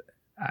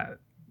 I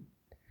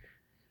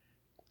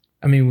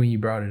mean, when you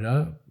brought it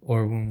up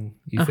or when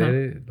you said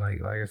it,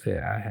 like I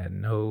said, I had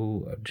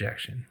no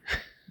objection.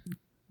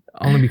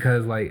 Only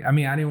because, I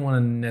didn't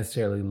want to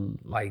necessarily,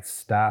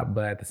 stop,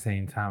 but at the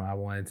same time, I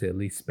wanted to at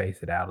least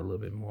space it out a little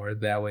bit more.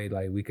 That way,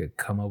 we could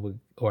come up with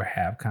or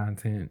have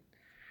content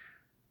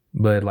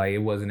But like, it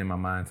wasn't in my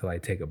mind to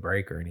like take a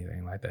break or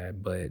anything like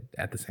that. But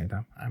at the same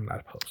time, I'm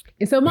not opposed.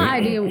 And so my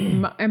idea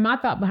and my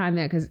thought behind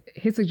that, because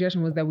his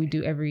suggestion was that we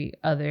do every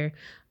other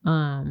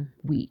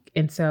week.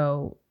 And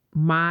so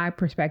my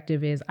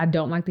perspective is I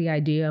don't like the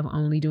idea of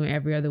only doing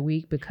every other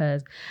week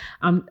because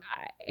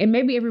and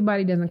maybe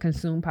everybody doesn't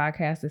consume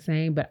podcasts the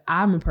same, but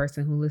I'm a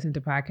person who listens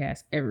to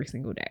podcasts every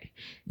single day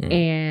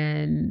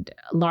and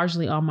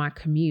largely on my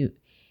commute.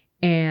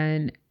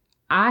 And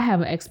I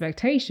have an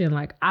expectation,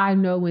 like I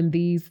know when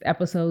these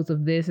episodes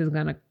of this is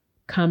going to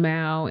come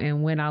out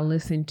and when I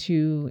listen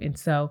to. And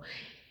so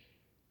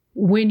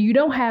when you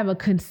don't have a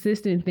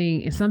consistent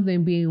thing and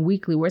something being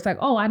weekly where it's like,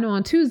 oh, I know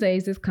on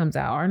Tuesdays this comes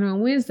out, or I know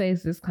on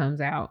Wednesdays this comes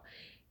out.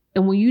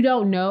 And when you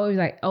don't know, it's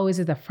like, oh, is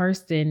it the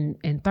first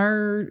and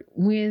third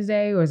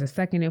Wednesday or is it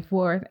second and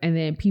fourth? And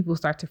then people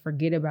start to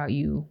forget about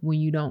you when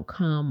you don't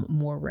come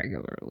more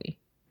regularly.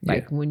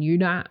 Like when you're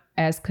not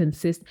as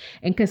consistent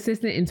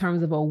in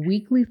terms of a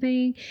weekly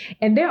thing.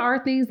 And there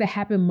are things that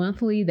happen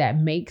monthly that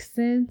make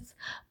sense.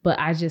 But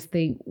I just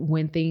think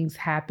when things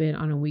happen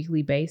on a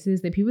weekly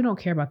basis, that people don't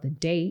care about the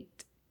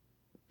date.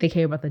 They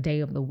care about the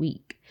day of the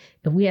week.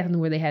 If we have something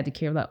where they had to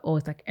care about, oh,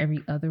 it's like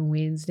every other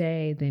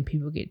Wednesday, then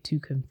people get too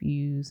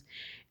confused.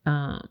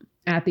 And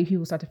I think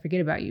people start to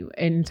forget about you.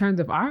 And in terms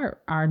of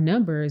our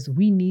numbers,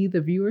 we need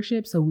the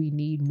viewership. So we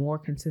need more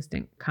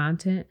consistent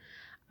content.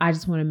 I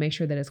just want to make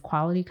sure that it's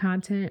quality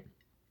content.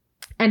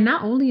 And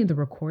not only in the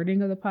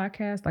recording of the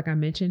podcast, like I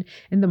mentioned,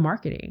 in the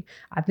marketing.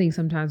 I think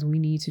sometimes we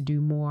need to do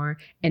more.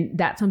 And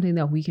that's something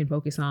that we can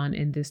focus on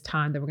in this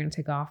time that we're going to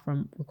take off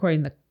from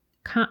recording the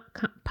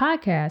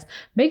podcast,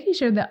 making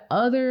sure that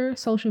other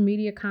social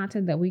media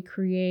content that we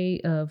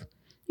create of,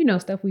 you know,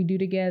 stuff we do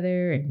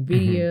together and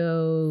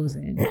videos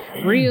and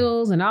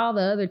reels and all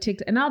the other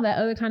TikTok and all that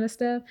other kind of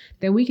stuff,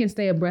 that we can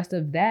stay abreast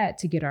of that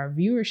to get our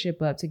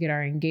viewership up, to get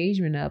our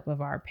engagement up of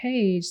our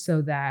page,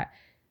 so that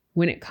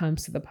when it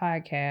comes to the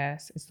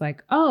podcast, it's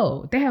like,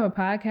 oh, they have a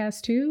podcast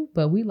too,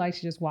 but we like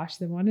to just watch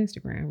them on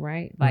Instagram,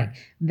 right? Like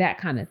that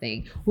kind of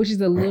thing, which is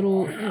a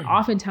little,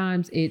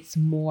 oftentimes it's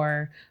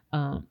more,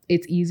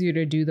 it's easier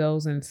to do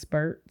those in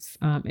spurts.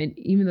 And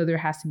even though there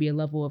has to be a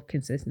level of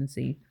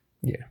consistency.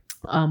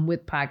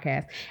 With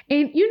podcasts.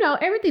 And, you know,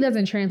 everything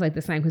doesn't translate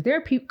the same because there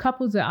are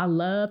couples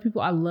that people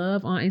I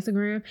love on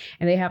Instagram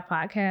and they have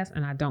podcasts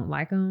and I don't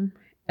like them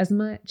as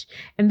much.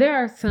 And there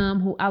are some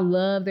who I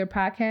love their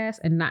podcasts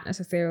and not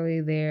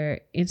necessarily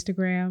their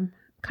Instagram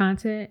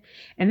content.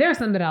 And there are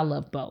some that I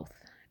love both.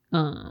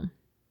 And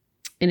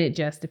it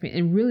just depends.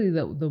 And really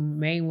the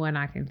main one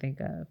I can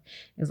think of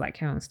is like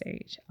Kevin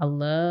Stage. I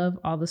love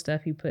all the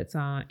stuff he puts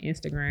on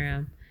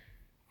Instagram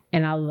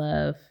and I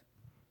love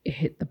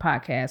hit the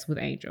podcast with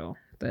Angel.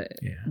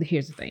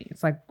 Here's the thing.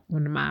 It's like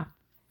one of my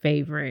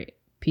favorite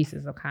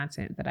pieces of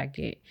content that I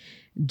get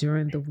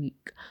during the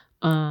week.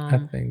 I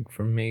think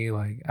for me,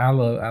 like I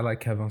like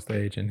Kevin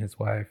Stage and his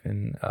wife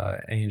and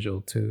Angel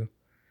too.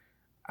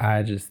 I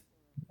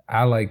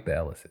like the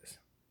Ellises.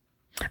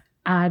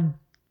 I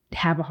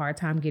have a hard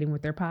time getting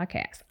with their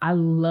podcast. I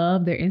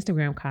love their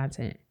Instagram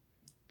content.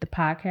 The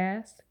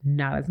podcast,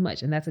 not as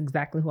much. And that's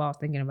exactly who I was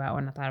thinking about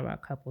when I thought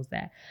about couples,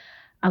 that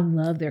I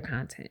love their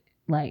content.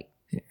 Like,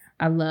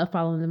 I love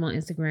following them on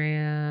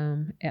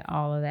Instagram and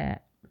all of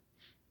that.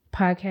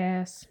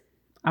 Podcasts,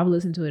 I've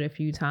listened to it a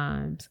few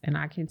times and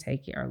I can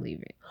take it or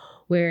leave it.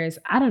 Whereas,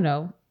 I don't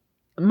know,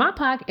 my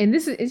podcast, and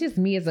it's just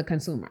me as a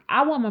consumer.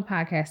 I want my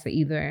podcast to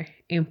either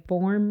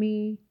inform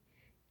me,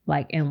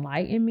 like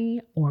enlighten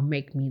me, or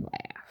make me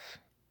laugh.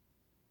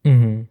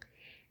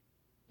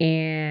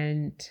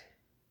 And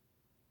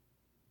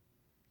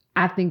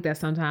I think that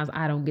sometimes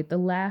I don't get the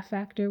laugh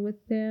factor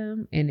with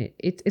them, and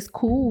it's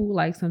cool.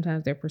 Like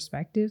sometimes their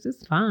perspectives,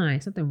 it's fine.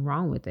 Something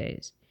wrong with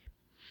it.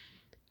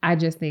 I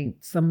just think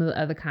some of the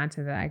other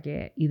content that I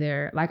get,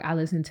 either like I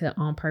listen to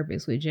On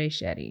Purpose with Jay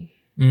Shetty,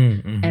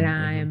 and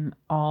I'm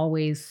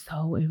always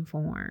so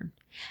informed.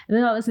 And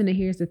then I listen to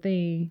Here's the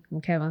Thing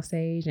with Kevin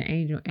Stage and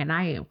Angel, and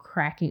I am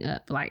cracking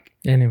up, like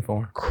and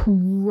informed,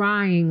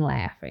 crying,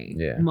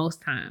 laughing.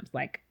 Most times,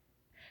 like.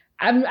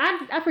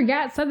 I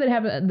forgot something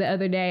happened the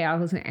other day. I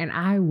was listening and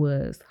I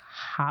was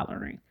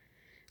hollering.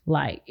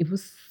 Like it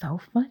was so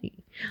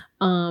funny.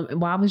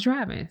 While I was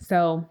driving.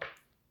 So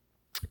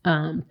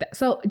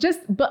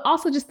but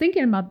also just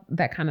thinking about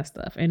that kind of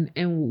stuff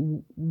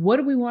and what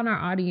do we want our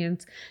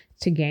audience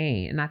to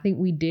gain? And I think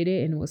we did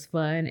it and it was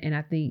fun. And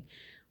I think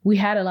we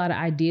had a lot of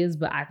ideas,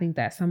 but I think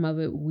that some of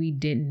it we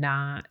didn't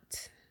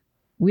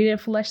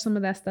flesh some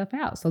of that stuff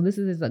out. So this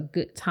is a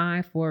good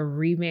time for a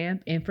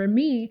revamp. And for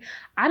me,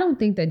 I don't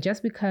think that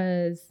just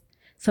because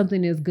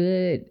something is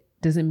good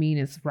doesn't mean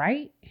it's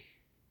right.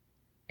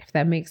 If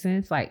that makes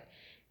sense. Like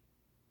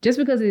just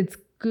because it's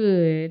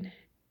good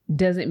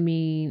doesn't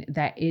mean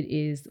that it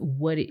is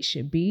what it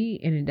should be.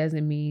 And it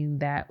doesn't mean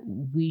that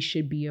we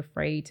should be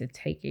afraid to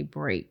take a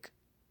break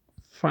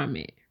from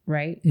it.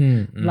 Right?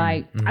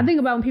 I think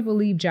about when people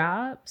leave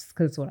jobs,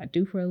 because it's what I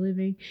do for a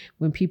living.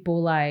 When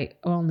people I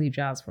don't leave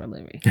jobs for a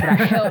living, but I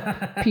help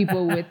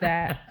people with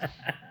that.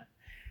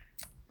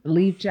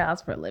 leave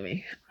jobs for a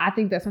living. I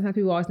think that sometimes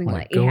people always think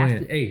like go it has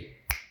in. to. Hey,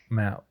 I'm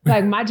out.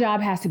 Like my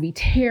job has to be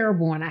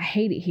terrible and I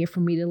hate it here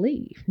for me to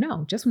leave.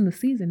 No, just when the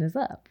season is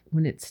up,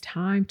 when it's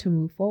time to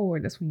move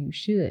forward, that's when you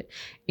should.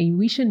 And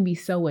we shouldn't be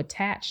so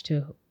attached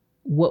to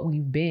what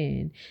we've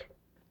been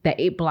that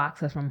it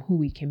blocks us from who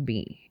we can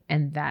be.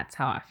 And that's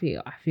how I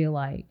feel. I feel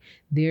like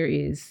there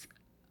is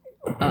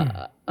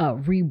a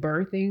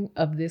rebirthing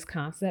of this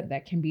concept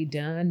that can be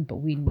done, but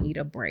we need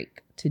a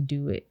break to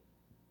do it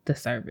the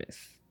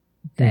service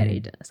that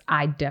it does.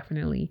 I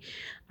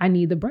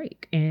need the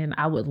break, and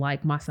I would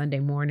like my Sunday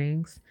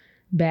mornings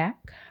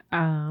back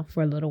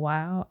for a little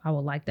while. I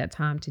would like that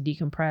time to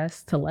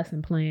decompress, to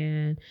lesson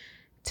plan,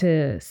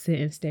 to sit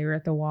and stare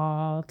at the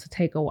wall, to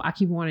take I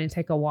keep wanting to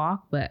take a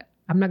walk, but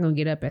I'm not going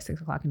to get up at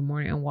 6:00 in the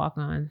morning and walk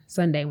on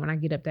Sunday when I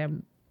get up that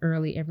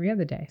early every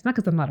other day. It's not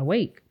because I'm not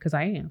awake, because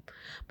I am,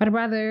 but I'd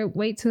rather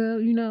wait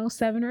till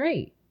 7 or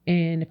 8.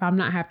 And if I'm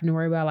not having to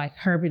worry about like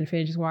hurrying to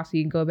finish his walk so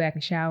you can go back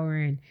and shower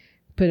and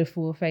put a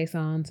full face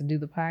on to do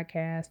the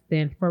podcast,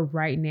 then for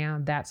right now,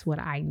 that's what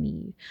I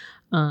need.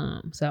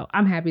 So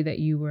I'm happy that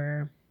you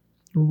were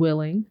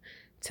willing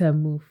to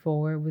move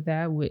forward with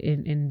that,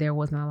 and there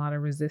wasn't a lot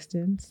of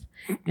resistance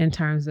in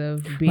terms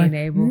of being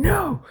able.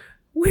 No,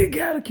 we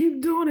gotta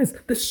keep doing this.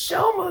 The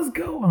show must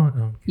go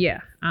on.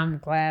 Yeah, I'm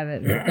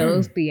glad that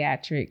those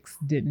theatrics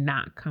did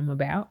not come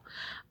about.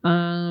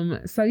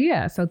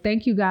 So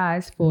thank you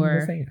guys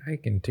for.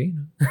 Ike and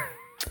Tina.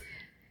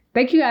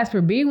 Thank you guys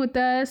for being with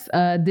us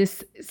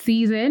this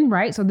season,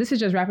 right? So this is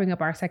just wrapping up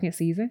our second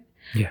season.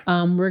 Yeah.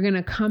 We're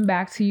gonna come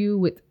back to you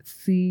with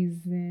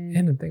season.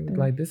 And the thing,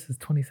 like, this is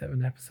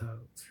 27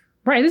 episodes.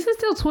 Right. This is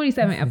still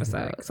 27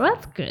 episodes, so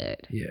that's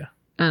good. Yeah.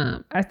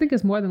 I think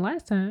it's more than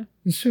last time.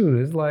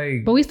 Shoot, it's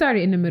like. But we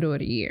started in the middle of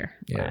the year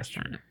last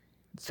time.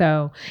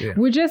 So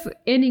we're just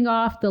ending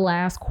off the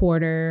last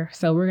quarter.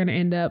 So we're going to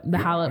end up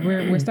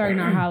we're starting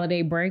our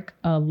holiday break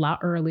a lot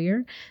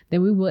earlier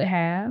than we would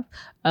have.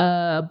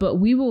 But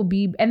we will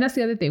be, and that's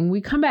the other thing. When we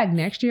come back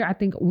next year, I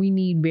think we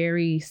need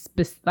very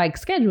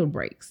scheduled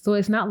breaks. So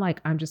it's not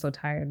like I'm just so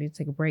tired, I need to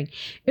take a break.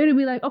 It'll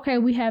be like, okay,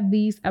 we have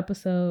these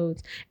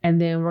episodes,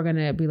 and then we're going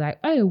to be like,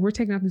 oh, we're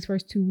taking out these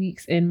first 2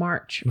 weeks in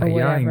March or whatever.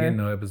 Y'all ain't getting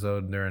no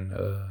episode during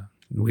the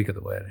week of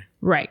the wedding.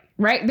 Right.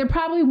 There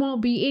probably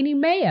won't be any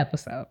May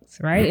episodes,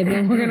 right? And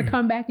then we're going to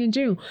come back in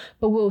June,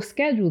 but we'll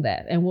schedule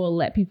that and we'll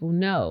let people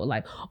know,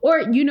 like,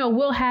 or,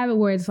 we'll have it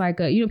where it's like,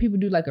 people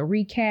do like a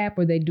recap,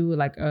 or they do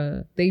like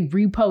they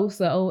repost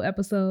the old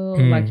episode.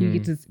 Like you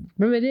get to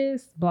remember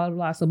this, blah, blah,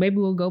 blah. So maybe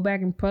we'll go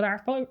back and put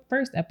our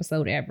first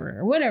episode ever,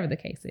 or whatever the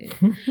case is.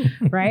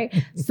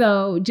 Right.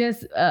 So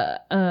just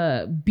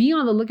be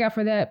on the lookout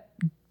for that.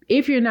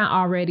 If you're not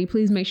already,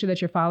 please make sure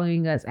that you're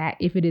following us at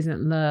If It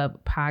Isn't Love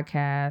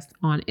Podcast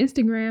on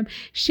Instagram.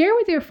 Share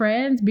with your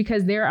friends,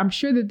 because I'm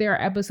sure that there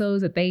are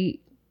episodes that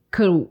they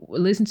could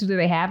listen to that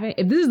they haven't.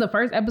 If this is the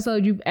first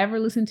episode you've ever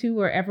listened to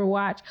or ever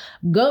watched,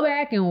 go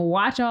back and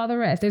watch all the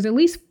rest. There's at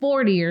least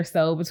 40 or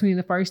so between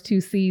the first 2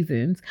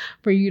 seasons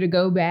for you to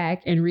go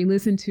back and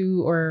re-listen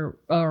to or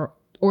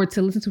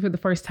to listen to for the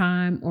first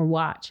time or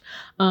watch.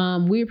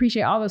 We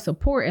appreciate all the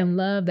support and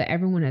love that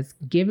everyone has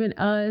given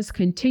us.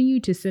 Continue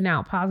to send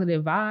out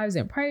positive vibes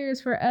and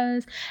prayers for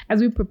us as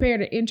we prepare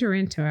to enter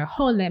into a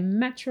holy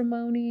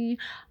matrimony.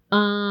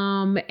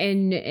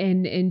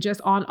 And just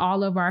on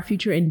all of our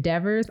future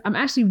endeavors. I'm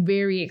actually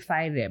very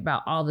excited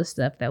about all the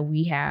stuff that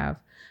we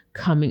have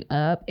coming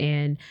up.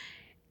 And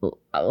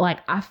like,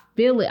 I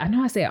feel it. I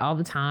know I say it all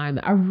the time.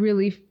 I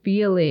really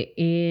feel it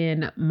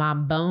in my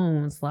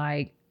bones.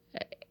 Like,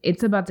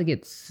 it's about to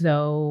get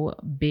so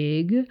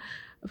big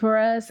for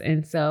us.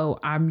 And so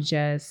I'm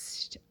trying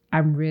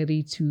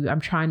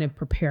to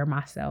prepare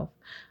myself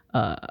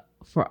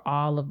for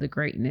all of the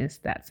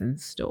greatness that's in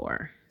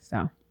store.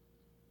 So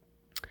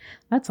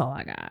that's all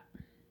I got.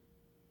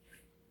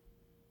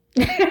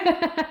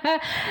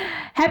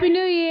 Happy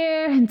New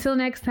Year. Until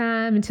next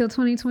time, until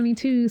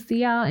 2022.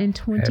 See y'all in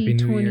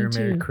 2022. Happy New Year,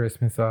 Merry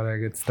Christmas, all that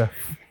good stuff.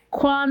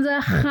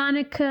 Kwanzaa,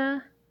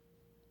 Hanukkah.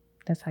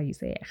 That's how you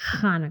say it.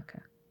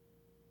 Hanukkah.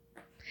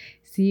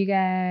 See you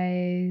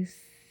guys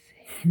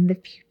in the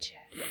future.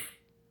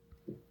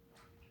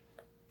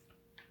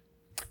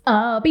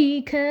 All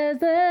because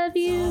of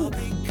you. All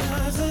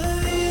because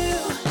of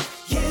you.